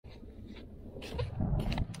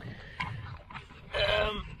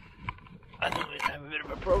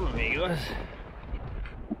good.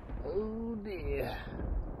 Oh dear.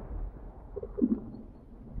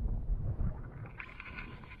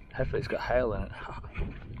 Hopefully it's got hail in it.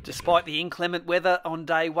 Despite the inclement weather on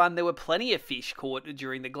day one, there were plenty of fish caught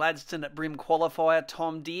during the Gladstone BREAM qualifier.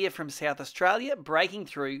 Tom Deere from South Australia breaking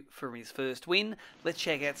through for his first win. Let's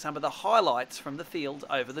check out some of the highlights from the field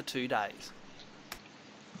over the 2 days.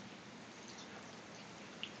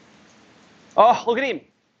 Oh, look at him.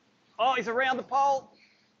 Oh, he's around the pole.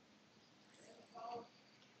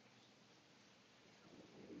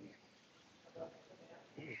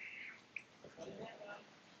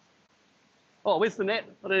 Oh, where's the net?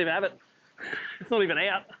 I don't even have it. It's not even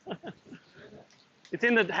out. It's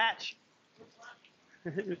in the hatch.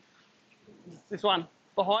 This one,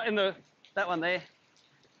 behind that one there.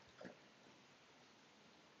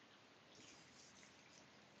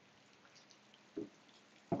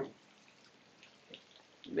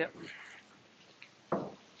 Yep.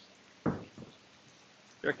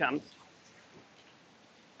 Here it comes.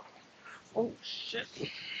 Oh shit.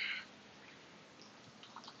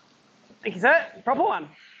 Thank you, sir. Proper one.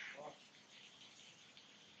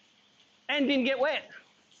 And didn't get wet.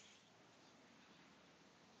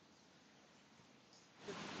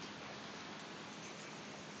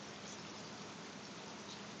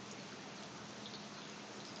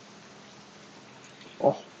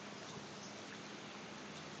 Oh.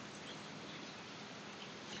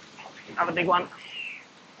 Another big one.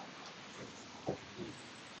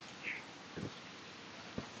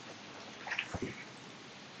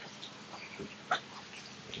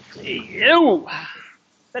 Ew.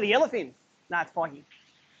 Is that a yellowfin? Nah, it's pikey.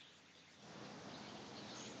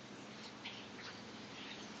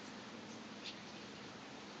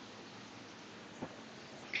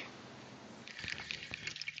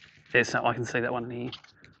 There's some, I can see that one here.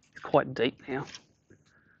 It's quite deep now.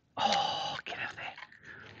 Oh, get out of there.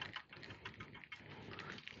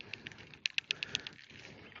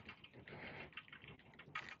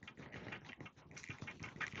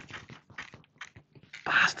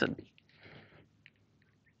 Bastard.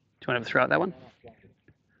 Do you want to have a throw at that one?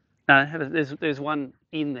 No, there's one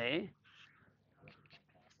in there.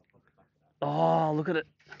 Oh, look at it.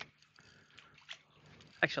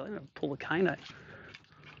 Actually, I'm going to pull the cane out.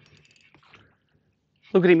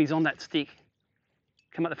 Look at him, he's on that stick.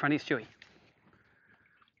 Come up the front here, Stewie.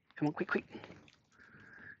 Come on, quick, quick.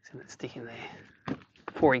 He's in that stick in there.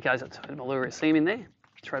 Before he goes up to the lure, see him in there?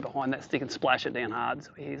 Throw behind that stick and splash it down hard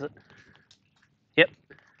so he hears it. Yep.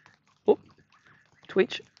 Whoop.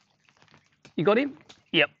 Twitch. You got him?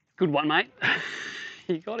 Yep. Good one, mate.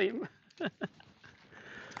 You got him.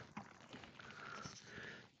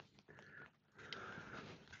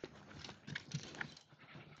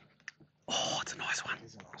 Oh, it's a nice one.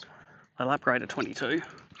 I'll upgrade to 22.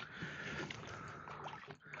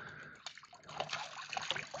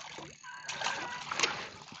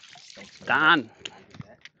 Done.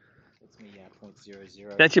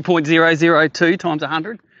 That's your 0.002 times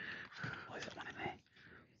 100. Where's that one in there?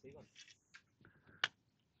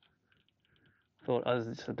 I thought it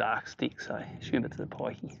was just a dark stick, so assume it's a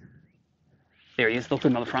pikey. There he is. Look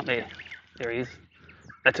at him on the front there. There he is.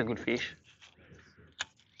 That's a good fish.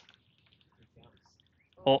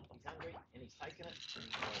 Oh.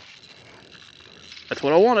 That's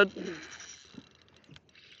what I wanted.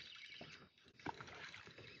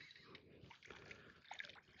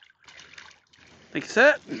 Thank you,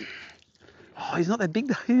 sir. Oh, he's not that big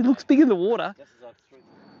though. He looks big in the water.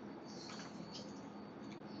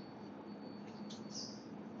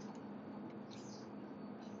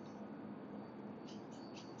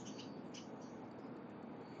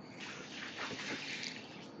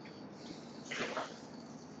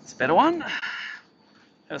 It's a better one.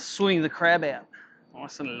 Gotta swing the crab out.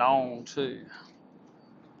 Nice and long too.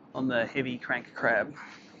 On the heavy crank crab.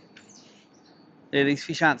 Yeah, these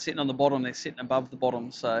fish aren't sitting on the bottom, they're sitting above the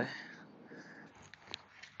bottom, so.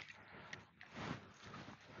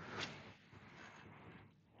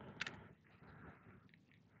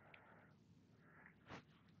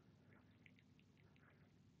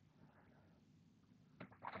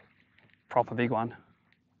 Proper big one.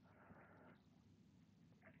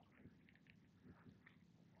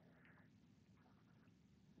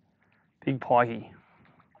 Big pikey.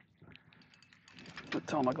 Good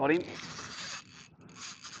time I got him.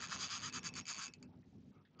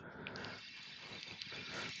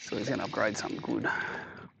 So he's going to upgrade something good.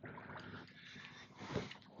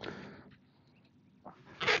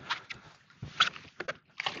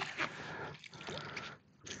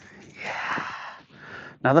 Yeah.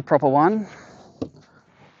 Another proper one.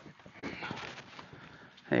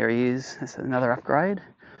 There he is. That's another upgrade.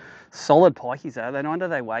 Solid pikeys though. They no wonder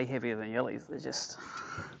they weigh heavier than yellies. They're just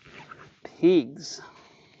pigs.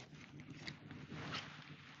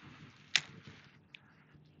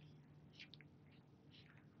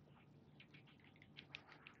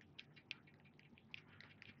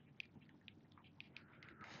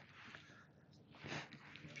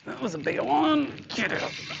 That was a bigger one. Get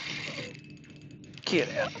out. Get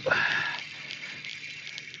out.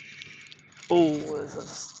 Oh, there's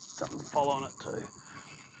something following it too.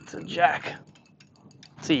 It's a jack.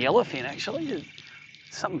 It's a yellowfin actually. There's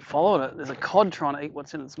something following it. There's a cod trying to eat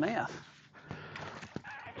what's in its mouth.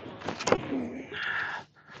 Grab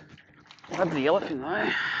the yellowfin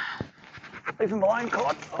though. Leave him alone,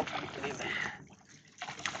 cod. Oh, get in there.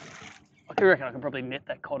 I reckon I can probably net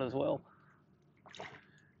that cod as well.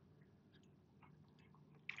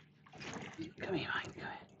 Come here, mate. Come here.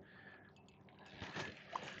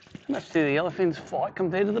 How much do the yellowfins fight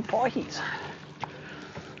compared to the pikeys?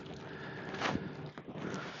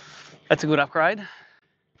 That's a good upgrade.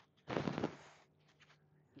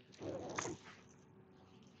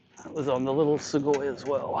 That was on the little sugoi as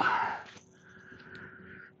well.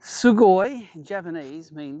 Sugoi in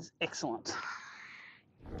Japanese means excellent.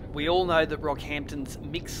 We all know that Rockhampton's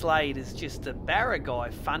Mick Slade is just a barra guy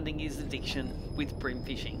funding his addiction with bream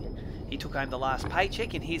fishing. He took home the last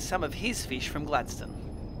paycheck and here's some of his fish from Gladstone.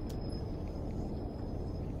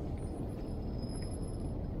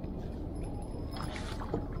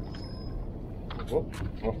 Oh,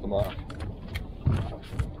 off the mark.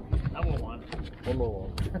 Number one. One more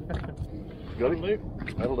one. Got it?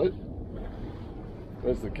 That'll do.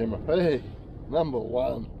 Where's the camera? Hey, number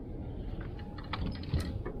one.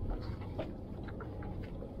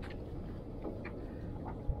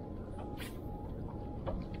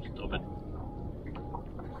 Stop it.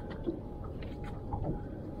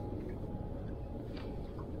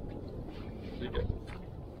 Bigger.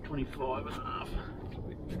 25 and a half.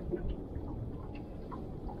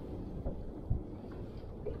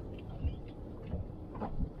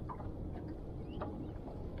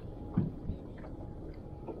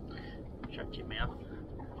 Shut your mouth.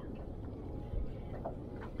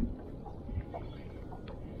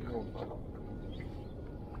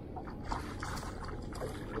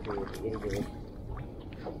 Little bit.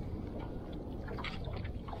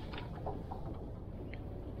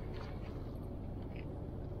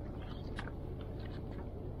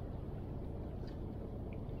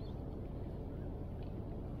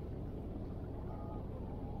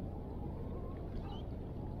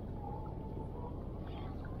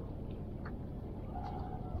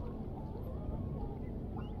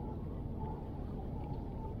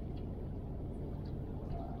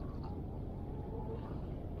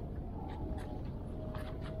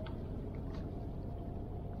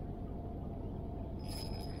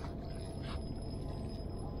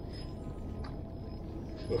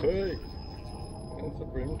 Hey, that's a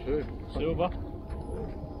bream too. Silver.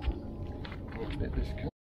 I'll let this come.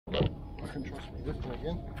 I can trust me this one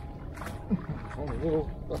again. Only little,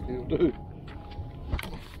 lucky it'll do.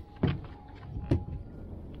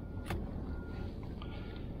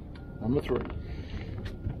 Number 3.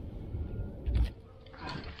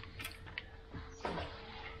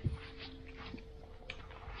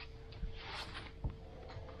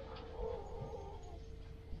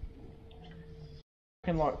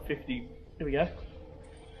 Like 50. Here we go.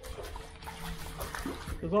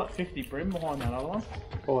 There's like 50 bream behind that other one.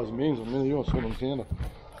 Oh, it's means I'm really yours, so I'm standing.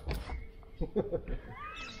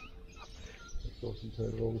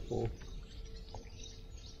 Concentrated all before.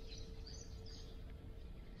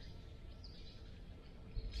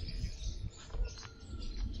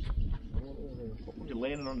 You're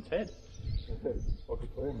landing on its head. Like a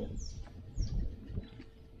clear man.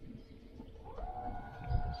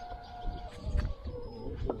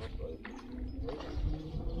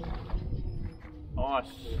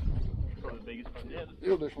 Nice. Probably the biggest one yet.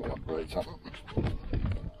 You'll definitely upgrade something.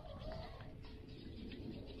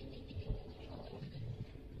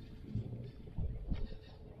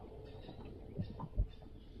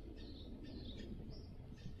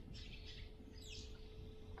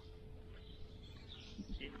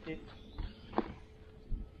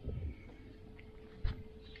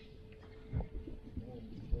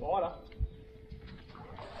 Spider.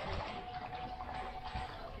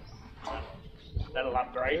 That'll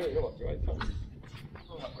upgrade. Yeah, you'll upgrade something.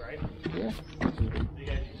 That'll upgrade. Yeah. You go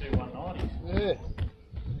to 190. Yeah.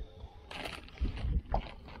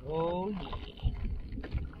 Oh yeah.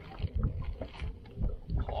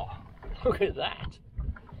 Oh, look at that.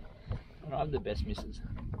 I'm the best missus.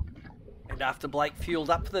 And after Blake fueled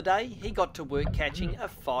up for the day, he got to work catching a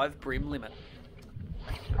 5 bream limit.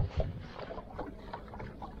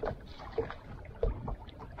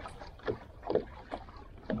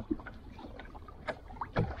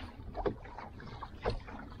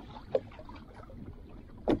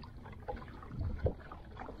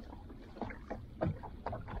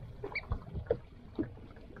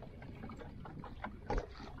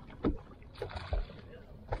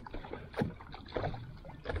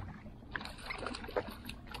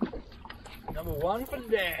 one for the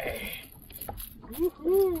day.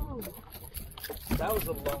 Woohoo! That was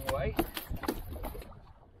a long way.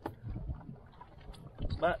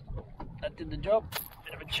 But that did the job.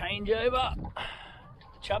 Bit of a changeover.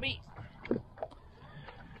 Chubby.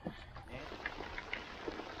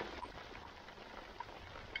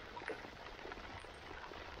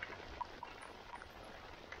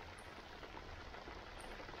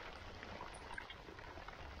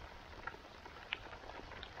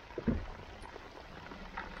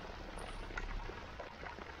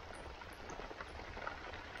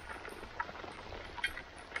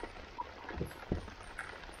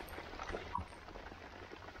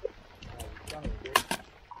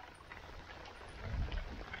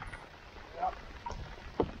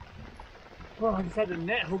 Well, I just had a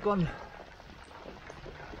net hook on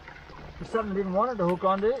for something I didn't want it to hook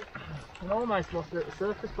onto, and almost lost it at the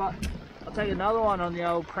surface, but I'll take another one on the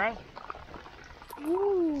old crank.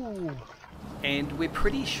 Ooh. And we're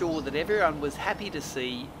pretty sure that everyone was happy to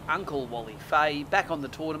see Uncle Wally Fay back on the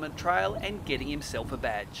tournament trail and getting himself a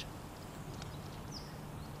badge.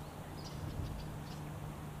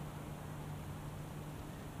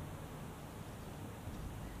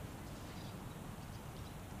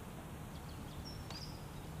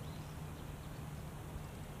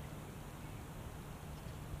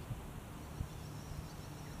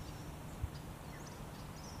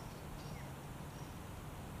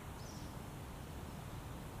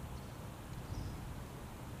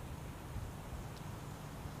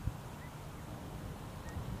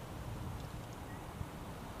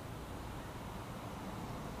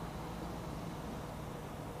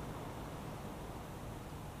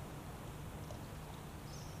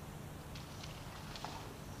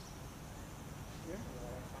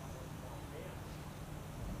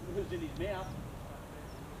 It was in his mouth.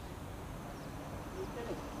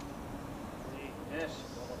 Yes.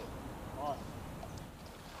 Nice.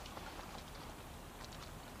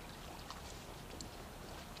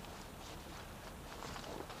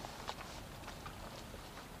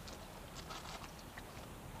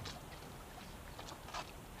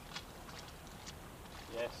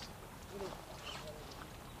 Yes.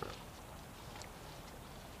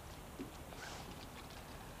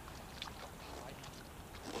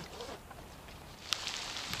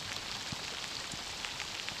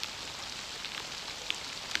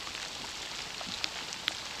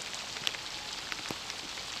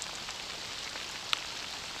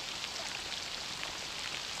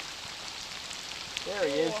 There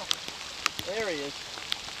he is. There he is.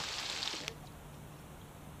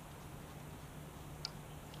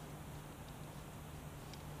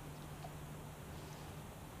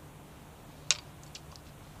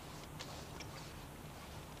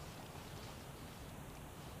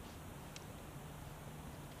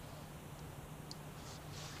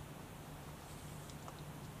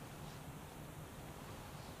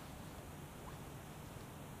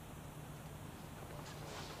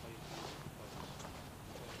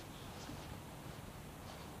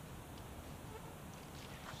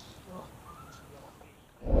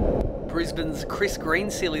 Brisbane's Chris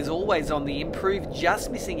Greensill is always on the improve,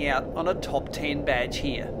 just missing out on a top 10 badge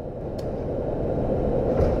here.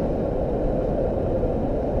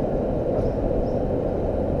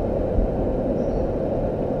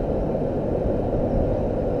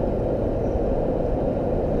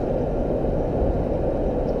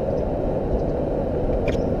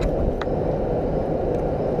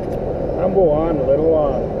 Number one, little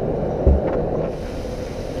one.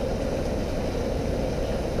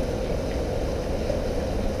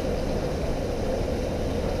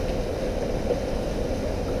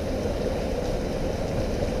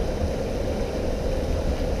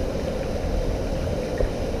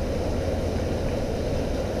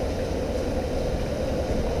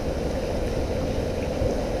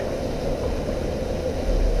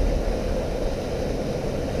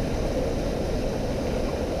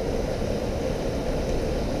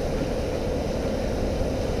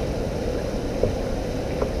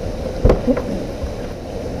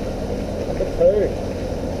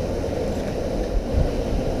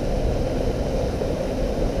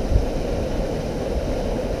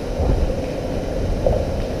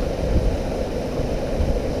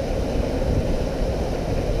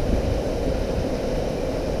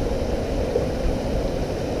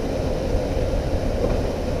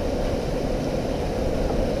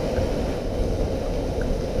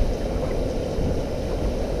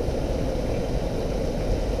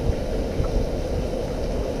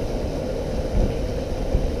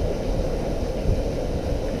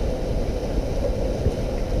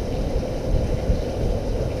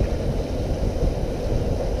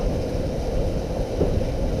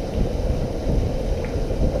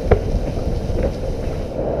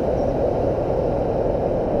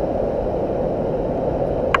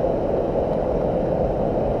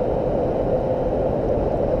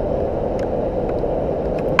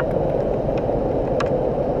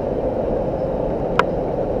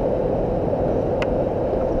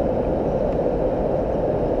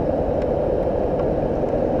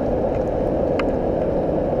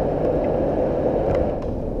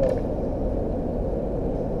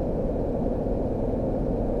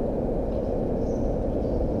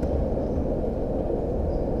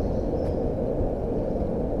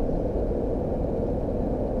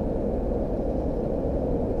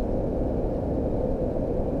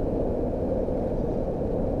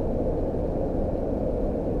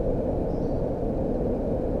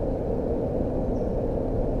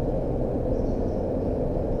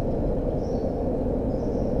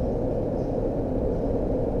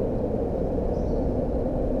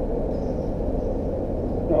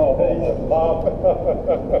 pop.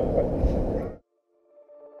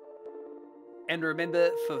 And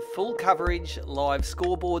remember, for full coverage, live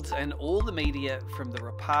scoreboards and all the media from the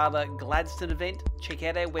Rapala Gladstone event, check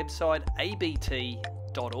out our website abt.org.au.